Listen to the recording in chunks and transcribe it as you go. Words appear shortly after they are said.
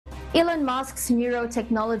Elon Musk's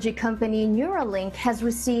neurotechnology company Neuralink has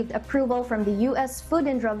received approval from the US Food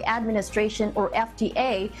and Drug Administration, or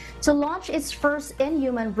FDA, to launch its first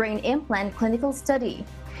in-human brain implant clinical study.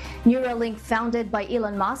 Neuralink, founded by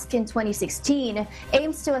Elon Musk in 2016,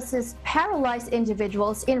 aims to assist paralyzed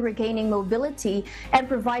individuals in regaining mobility and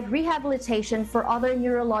provide rehabilitation for other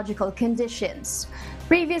neurological conditions.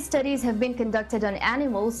 Previous studies have been conducted on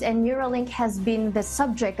animals, and Neuralink has been the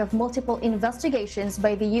subject of multiple investigations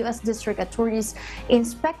by the U.S. District Attorney's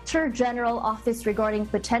Inspector General Office regarding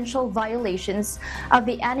potential violations of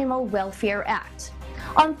the Animal Welfare Act.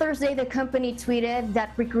 On Thursday, the company tweeted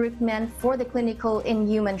that recruitment for the clinical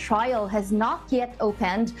in-human trial has not yet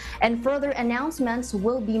opened and further announcements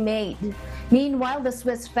will be made. Meanwhile, the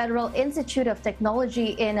Swiss Federal Institute of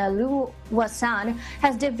Technology in Lausanne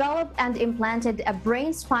has developed and implanted a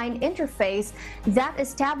brain-spine interface that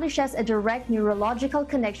establishes a direct neurological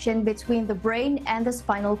connection between the brain and the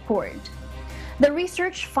spinal cord. The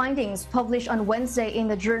research findings published on Wednesday in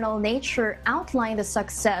the journal Nature outline the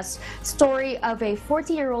success story of a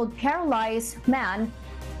 40-year-old paralyzed man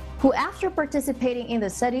who, after participating in the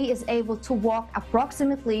study, is able to walk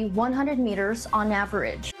approximately 100 meters on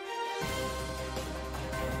average.